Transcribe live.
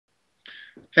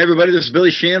Hey everybody, this is Billy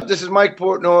Sheehan. This is Mike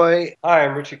Portnoy. Hi,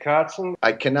 I'm Richie Kotzen.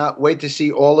 I cannot wait to see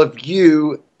all of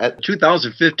you at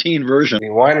 2015 version. The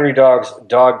Winery Dogs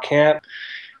Dog Camp.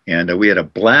 And we had a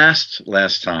blast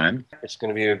last time. It's going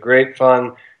to be a great,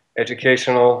 fun,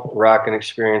 educational, rocking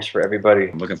experience for everybody.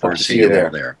 I'm looking forward to seeing you all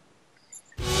there.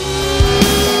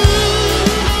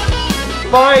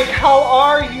 Mike, how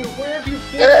are you? Where have you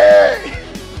been? Hey!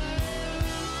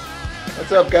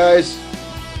 What's up, guys?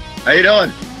 How you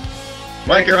doing?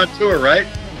 Mike, you're on tour, right?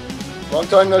 Long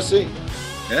time no see.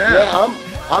 Yeah,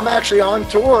 I'm actually on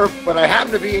tour, but I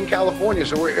happen to be in California,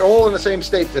 so we're all in the same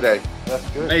state today. That's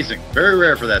good. Amazing. Very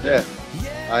rare for that day.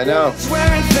 Yeah, I know.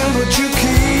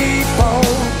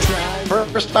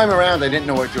 First time around, I didn't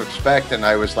know what to expect, and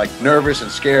I was like nervous and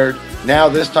scared. Now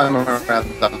this time around,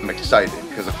 I'm excited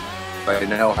because I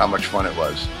know how much fun it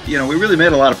was. You know, we really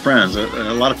made a lot of friends. A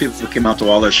lot of people came out to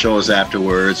all their shows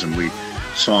afterwards, and we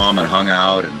saw them and hung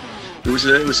out, and it was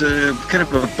a kind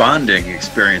of a bonding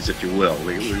experience, if you will.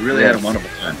 We really had a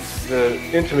wonderful time. The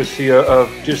intimacy of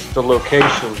just the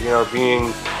location, you know,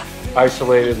 being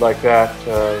isolated like that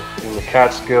in the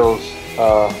Catskills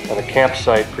at a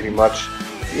campsite, pretty much.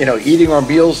 You know, eating our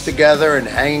meals together and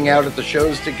hanging out at the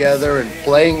shows together and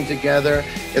playing together.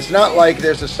 It's not like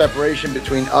there's a separation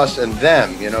between us and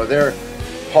them. You know, they're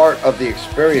part of the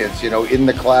experience, you know, in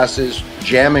the classes,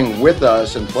 jamming with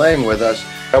us and playing with us.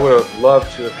 I would have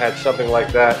loved to have had something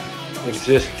like that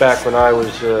exist back when I was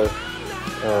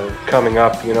coming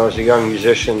up, you know, as a young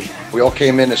musician. We all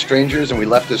came in as strangers and we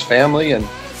left as family, and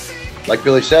like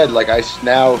Billy said, like I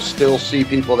now still see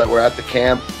people that were at the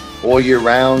camp all year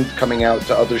round coming out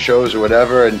to other shows or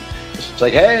whatever, and it's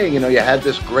like, hey, you know, you had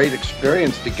this great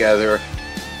experience together.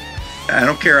 I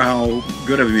don't care how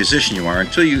good of a musician you are,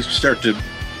 until you start to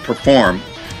perform,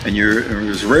 and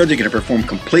it's rare that you're going to perform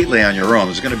completely on your own.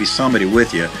 There's going to be somebody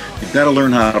with you. You've got to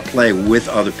learn how to play with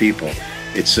other people.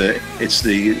 It's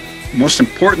the most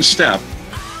important step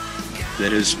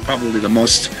that is probably the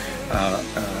most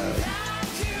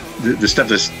the step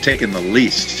that's taken the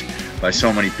least by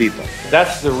so many people.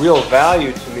 That's the real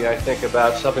value to me, I think,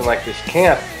 about something like this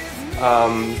camp.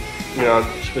 You know,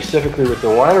 specifically with the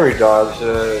Winery Dogs,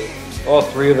 all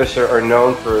three of us are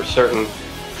known for a certain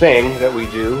thing that we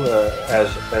do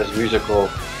as musical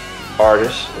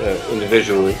artists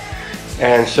individually,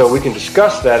 and so we can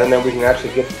discuss that, and then we can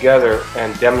actually get together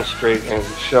and demonstrate and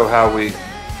show how we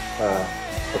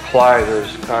apply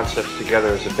those concepts together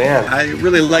as a band. I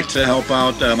really like to help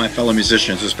out my fellow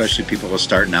musicians, especially people who are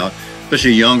starting out,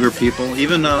 especially younger people,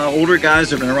 even older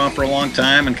guys that have been around for a long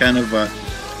time and kind of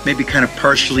maybe kind of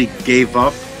partially gave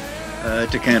up,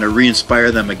 to kind of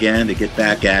re-inspire them again to get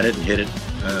back at it and hit it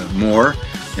more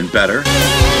and better.